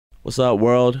What's up,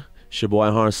 world? It's your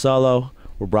boy Harn Solo.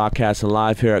 We're broadcasting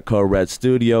live here at Code Red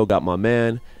Studio. Got my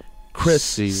man Chris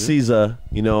Caesar,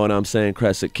 you know what I'm saying,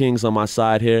 Crescent Kingz on my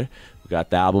side here. We got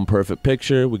the album Perfect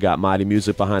Picture. We got Mighty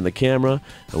Music behind the camera,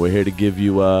 and we're here to give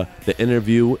you the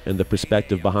interview and the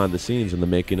perspective behind the scenes in the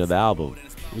making of the album.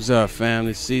 What's up, fam?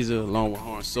 It's Caesar along with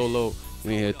Harn Solo.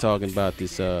 We're here talking about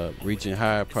this Reaching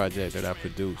Higher project that I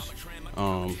produced.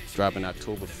 Dropping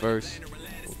October 1st.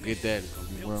 Go get that. It's gonna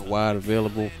be worldwide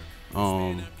available.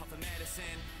 Hope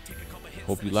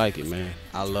you like it, man.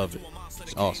 I love it.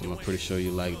 It's awesome. I'm pretty sure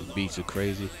you like it. The beats are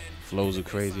crazy, flows are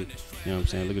crazy. You know what I'm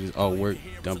saying? Look at this artwork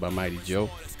done by Mighty Joe.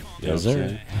 You know Yes, what I'm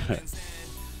sir. saying?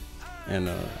 And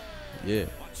yeah,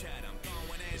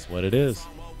 That's what it is.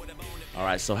 All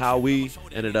right, so how we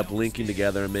ended up linking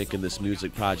together and making this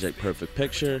music project Perfect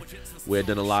Picture, we had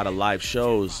done a lot of live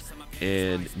shows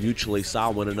and mutually saw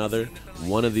one another.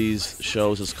 One of these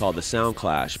shows is called The Sound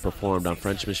Clash, performed on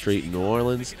Frenchmen Street in New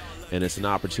Orleans, and it's an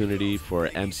opportunity for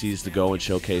MCs to go and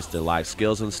showcase their live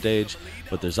skills on stage,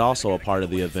 but there's also a part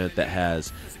of the event that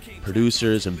has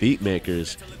producers and beat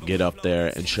makers get up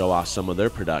there and show off some of their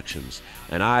productions.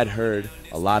 And I had heard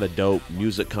a lot of dope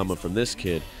music coming from this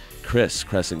kid,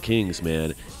 Crescent Kingz,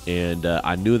 man, and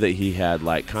I knew that he had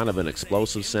like kind of an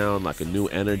explosive sound, like a new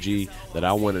energy that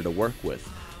I wanted to work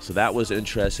with. So that was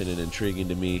interesting and intriguing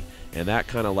to me, and that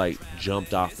kind of like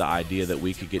jumped off the idea that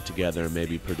we could get together and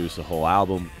maybe produce a whole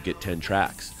album, get 10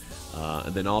 tracks.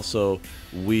 And then also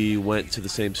we went to the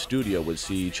same studio, would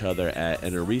see each other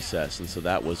in a recess, and so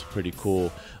that was pretty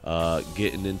cool,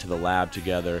 getting into the lab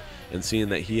together and seeing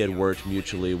that he had worked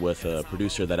mutually with a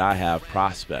producer that I have,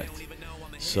 Prospect.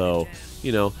 So,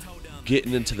 you know,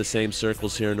 getting into the same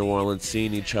circles here in New Orleans,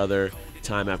 seeing each other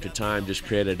time after time just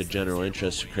created a general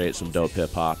interest to create some dope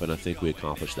hip-hop, and I think we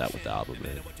accomplished that with the album,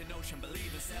 man.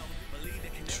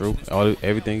 true.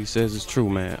 Everything he says is true,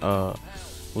 man.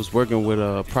 Was working with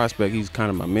Prospect. He's kind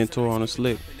of my mentor on the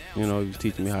slick. You know, he was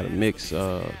teaching me how to mix,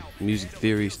 music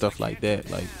theory, stuff like that.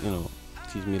 Like, you know,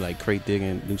 teaching me like crate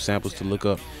digging, new samples to look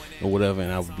up or whatever.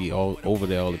 And I would be all over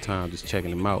there all the time, just checking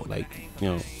them out, like, you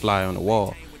know, fly on the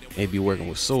wall. They'd be working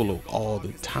with Solo all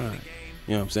the time.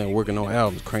 You know what I'm saying? Working on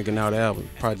albums, cranking out albums,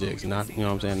 projects, you know what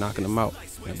I'm saying? Knocking them out.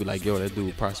 And I'd be like, yo, that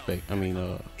dude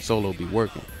Solo be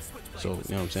working. So, you know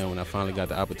what I'm saying? When I finally got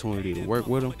the opportunity to work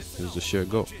with him, it was a sure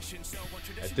go.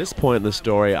 At this point in the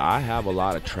story, I have a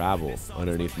lot of travel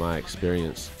underneath my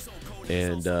experience.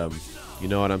 And you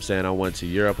know what I'm saying? I went to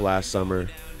Europe last summer,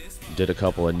 did a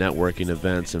couple of networking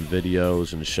events and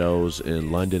videos and shows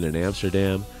in London and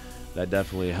Amsterdam. That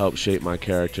definitely helped shape my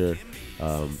character.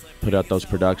 Put out those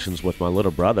productions with my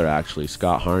little brother, actually,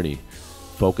 Scott Harney,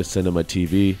 Focus Cinema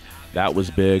TV. That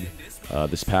was big.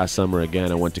 This past summer,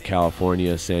 again, I went to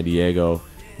California, San Diego,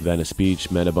 Venice Beach,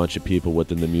 met a bunch of people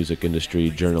within the music industry,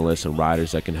 journalists and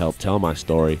writers that can help tell my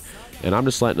story. And I'm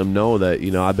just letting them know that, you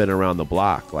know, I've been around the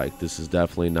block. Like, this is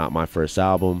definitely not my first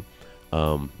album,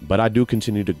 but I do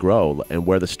continue to grow. And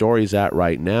where the story's at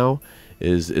right now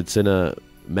is it's in a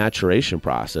maturation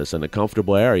process in a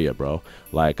comfortable area, bro.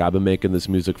 Like, I've been making this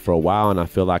music for a while and I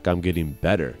feel like I'm getting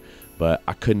better, but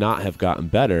I could not have gotten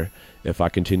better if I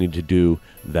continued to do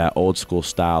that old school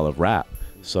style of rap.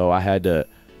 So I had to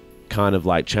kind of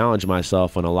like challenge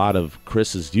myself on a lot of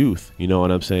Chris's youth, you know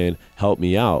what I'm saying, help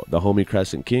me out. The homie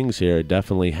Crescent Kingz here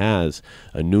definitely has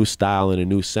a new style and a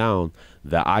new sound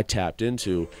that I tapped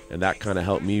into, and that kind of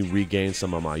helped me regain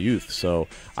some of my youth. So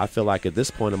I feel like at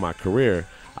this point in my career,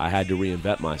 I had to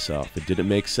reinvent myself. It didn't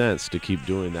make sense to keep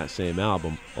doing that same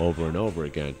album over and over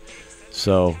again.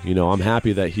 So, you know, I'm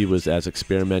happy that he was as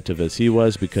experimentative as he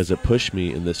was, because it pushed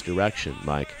me in this direction.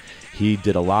 Like, he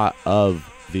did a lot of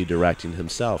the directing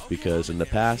himself, because in the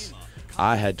past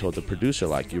I had told the producer,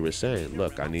 like you were saying,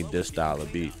 look, I need this style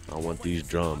of beat, I want these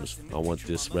drums, I want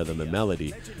this rhythm and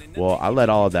melody. Well, I let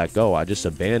all of that go. I just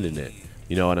abandoned it,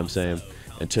 you know what I'm saying,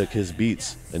 and took his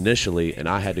beats initially, and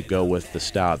I had to go with the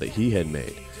style that he had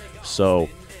made. So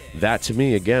that to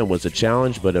me again was a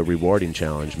challenge, but a rewarding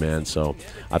challenge, man. So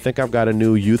I think I've got a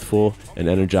new youthful and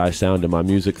energized sound in my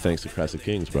music thanks to Crescent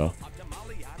Kingz, bro.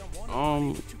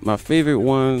 My favorite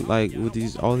one, like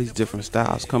with all these different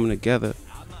styles coming together,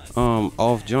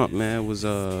 off jump, man, was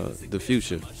The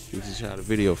Future. We just shot a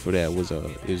video for that.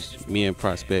 Is me and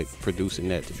Prospect producing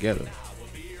that together,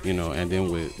 you know, and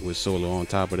then with Solo on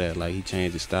top of that, like he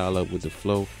changed his style up with the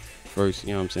flow, first,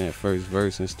 you know what I'm saying, first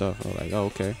verse and stuff. I was like, oh,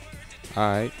 okay, all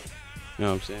right, you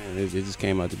know what I'm saying. It just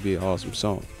came out to be an awesome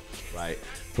song. Right.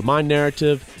 For my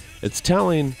narrative, it's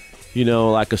telling, you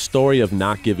know, like a story of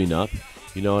not giving up.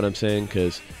 You know what I'm saying?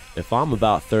 Because if I'm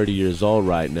about 30 years old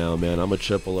right now, man, I'm a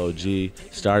triple OG.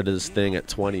 Started this thing at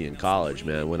 20 in college,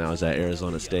 man, when I was at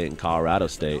Arizona State and Colorado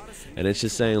State. And it's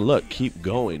just saying, look, keep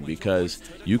going, because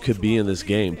you could be in this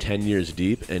game 10 years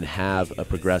deep and have a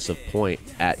progressive point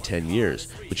at 10 years.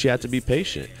 But you have to be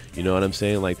patient. You know what I'm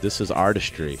saying? Like, this is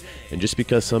artistry. And just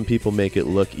because some people make it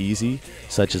look easy,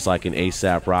 such as like an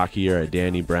A$AP Rocky or a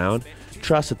Danny Brown,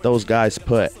 trust that those guys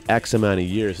put X amount of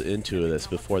years into this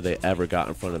before they ever got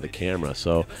in front of the camera.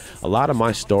 So a lot of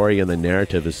my story and the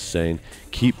narrative is saying,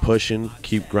 keep pushing,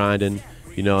 keep grinding,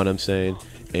 you know what I'm saying?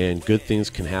 And good things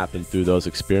can happen through those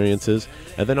experiences.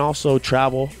 And then also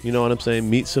travel, you know what I'm saying?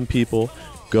 Meet some people,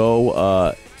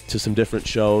 go to some different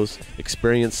shows,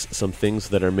 experience some things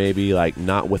that are maybe like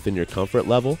not within your comfort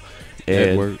level.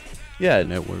 And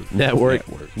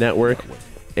network.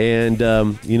 And,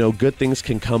 you know, good things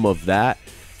can come of that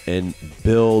and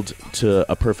build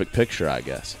to a perfect picture, I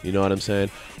guess. You know what I'm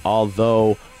saying?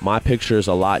 Although my picture is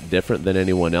a lot different than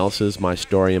anyone else's, my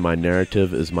story and my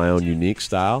narrative is my own unique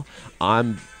style.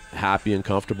 I'm happy and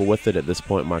comfortable with it at this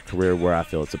point in my career where I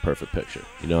feel it's a perfect picture.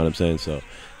 You know what I'm saying? So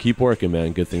keep working,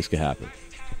 man. Good things can happen.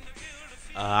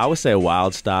 I would say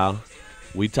wild style.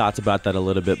 We talked about that a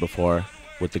little bit before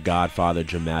with the Godfather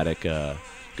dramatic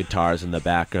guitars in the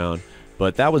background.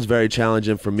 But that was very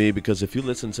challenging for me because if you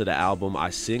listen to the album,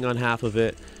 I sing on half of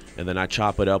it and then I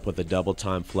chop it up with a double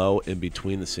time flow in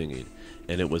between the singing.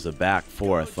 And it was a back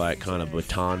forth, like kind of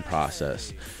baton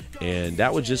process. And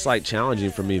that was just like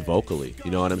challenging for me vocally. You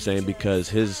know what I'm saying? Because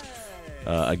his,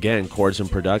 again, chords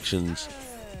and productions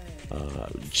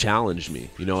challenged me.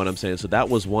 You know what I'm saying? So that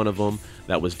was one of them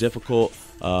that was difficult.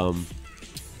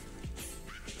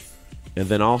 And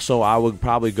then also I would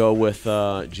probably go with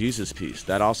Jesus Piece.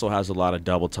 That also has a lot of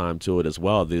double time to it as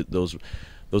well. Those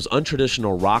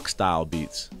untraditional rock style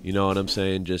beats. You know what I'm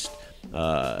saying? Just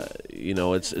you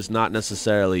know, it's not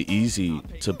necessarily easy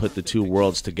to put the two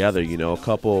worlds together. You know, a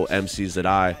couple MCs that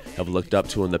I have looked up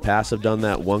to in the past have done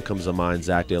that. One comes to mind,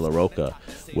 Zach De La Roca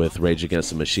with Rage Against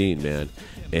the Machine, man.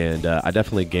 And I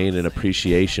definitely gained an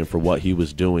appreciation for what he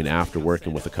was doing after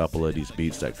working with a couple of these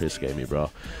beats that Chris gave me, bro.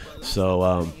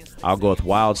 So I'll go with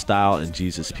Wild Style and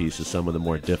Jesus Piece as some of the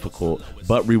more difficult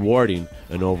but rewarding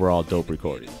and overall dope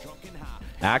recordings.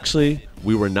 Actually,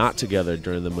 we were not together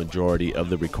during the majority of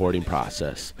the recording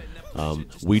process.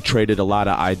 We traded a lot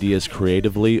of ideas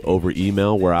creatively over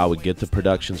email, where I would get the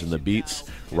productions and the beats,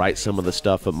 write some of the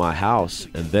stuff at my house,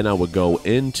 and then I would go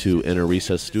into Inner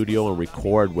Recess Studio and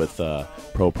record with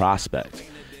Pro Prospect.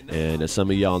 And as some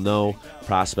of y'all know,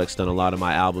 Prospect's done a lot of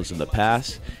my albums in the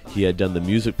past. He had done the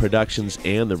music productions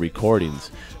and the recordings.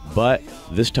 But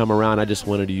this time around, I just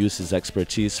wanted to use his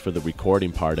expertise for the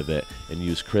recording part of it and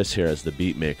use Chris here as the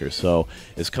beat maker. So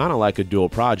it's kind of like a dual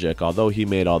project. Although he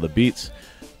made all the beats,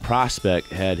 Prospect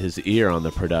had his ear on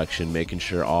the production, making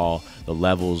sure all the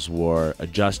levels were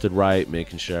adjusted right,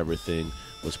 making sure everything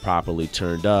was properly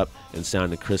turned up and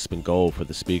sounded crisp and gold for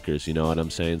the speakers. You know what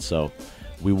I'm saying? So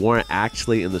we weren't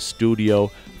actually in the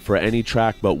studio for any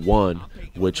track but one,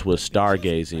 which was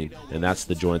Stargazing, and that's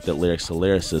the joint that Lyrics to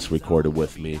Lyricist recorded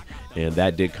with me, and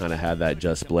that did kind of have that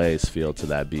Just Blaze feel to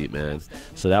that beat, man.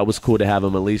 So that was cool to have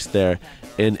him at least there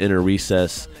in Inner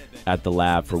Recess at the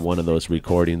lab for one of those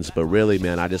recordings. But really,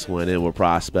 man, I just went in with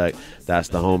Prospect. That's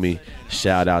the homie.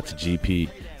 Shout out to GP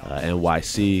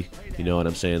NYC. You know what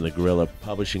I'm saying? The Gorilla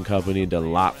Publishing Company done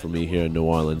a lot for me here in New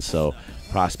Orleans, so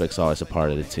Prospect's always a part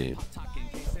of the team.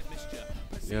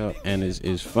 Yeah, and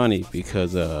it's funny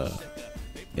because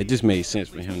it just made sense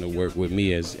for him to work with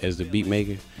me as the beat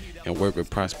maker and work with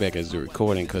Prospect as the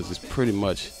recording, because it's pretty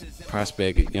much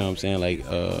Prospect, you know what I'm saying? Like,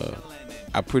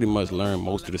 I pretty much learned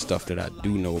most of the stuff that I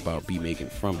do know about beat making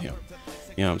from him.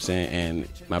 You know what I'm saying? And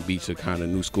my beats are kind of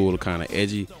new school, kind of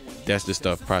edgy. That's the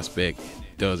stuff Prospect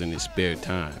does in his spare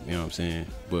time, you know what I'm saying?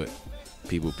 But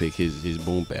people pick his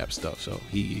boom bap stuff, so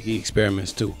he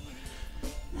experiments too.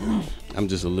 I'm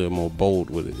just a little more bold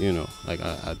with it, you know, like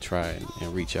I try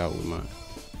and reach out with mine.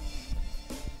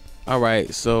 All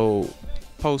right, so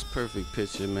post perfect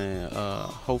picture, man.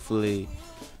 Hopefully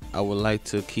I would like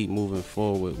to keep moving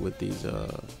forward with these,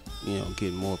 you know,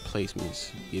 getting more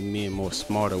placements, getting me more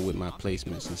smarter with my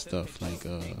placements and stuff. Like,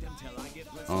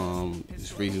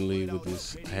 just recently with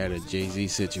this, I had a Jay-Z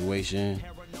situation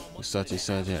with such and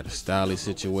such. I had a Stylie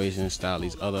situation,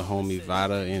 Stylie's other homie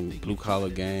Vada in Blue Collar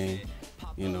Gang.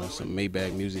 You know, some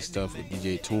Maybach music stuff with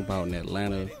DJ Toomp out in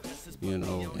Atlanta, you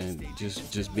know, and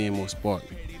just being more smart,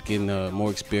 getting more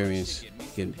experience,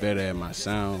 getting better at my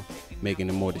sound, making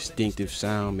a more distinctive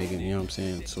sound, making, you know what I'm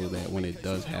saying, so that when it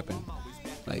does happen,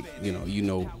 like, you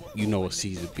know a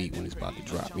Caesar beat when it's about to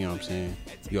drop, you know what I'm saying?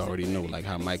 You already know, like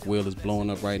how Mike Will is blowing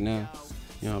up right now.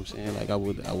 You know what I'm saying? Like I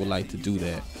would like to do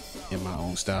that in my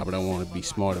own style, but I want to be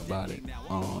smart about it.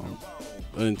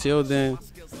 But until then,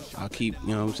 I'll keep, you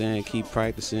know what I'm saying, keep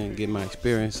practicing, get my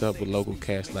experience up with local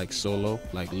cats like Solo,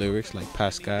 like Lyrics, like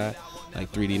Pascal,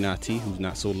 like 3D Nati, who's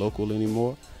not so local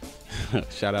anymore.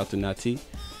 Shout out to Nati. You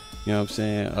know what I'm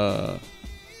saying?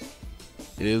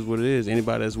 It is what it is.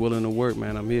 Anybody that's willing to work,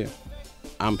 man, I'm here.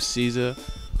 I'm Caesar.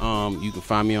 You can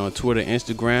find me on Twitter,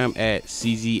 Instagram at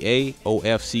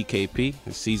CZAOFCKP,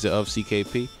 Caesar of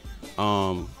CKP.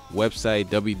 Website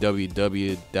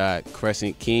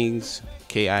www.crescentkingz,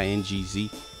 KINGZ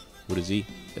with a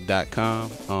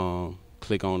Z.com.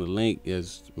 Click on the link.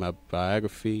 Is my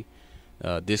biography,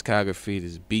 discography.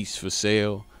 There's beats for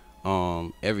sale.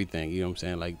 Everything. You know what I'm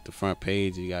saying? Like the front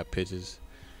page, you got pictures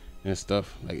and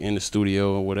stuff like in the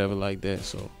studio or whatever like that.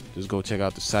 So just go check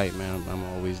out the site, man. I'm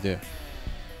always there.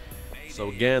 So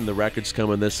again, the record's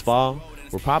coming this fall.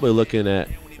 We're probably looking at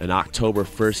an October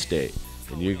 1st date.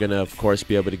 And you're going to, of course,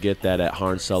 be able to get that at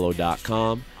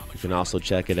harnsolo.com. You can also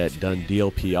check it at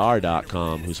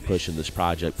donedealpr.com, who's pushing this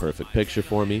project Perfect Picture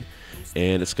for me.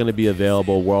 And it's going to be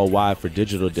available worldwide for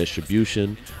digital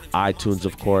distribution, iTunes,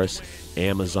 of course,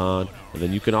 Amazon. And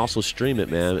then you can also stream it,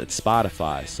 man, at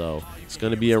Spotify. So it's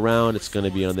going to be around. It's going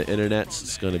to be on the internet.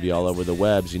 It's going to be all over the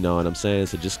webs, you know what I'm saying?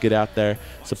 So just get out there,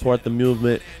 support the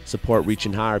movement, support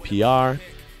Reaching Higher PR.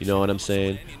 You know what I'm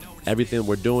saying? Everything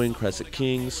we're doing, Crescent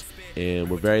Kingz. And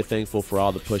we're very thankful for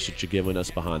all the push that you're giving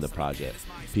us behind the project.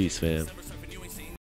 Peace, fam.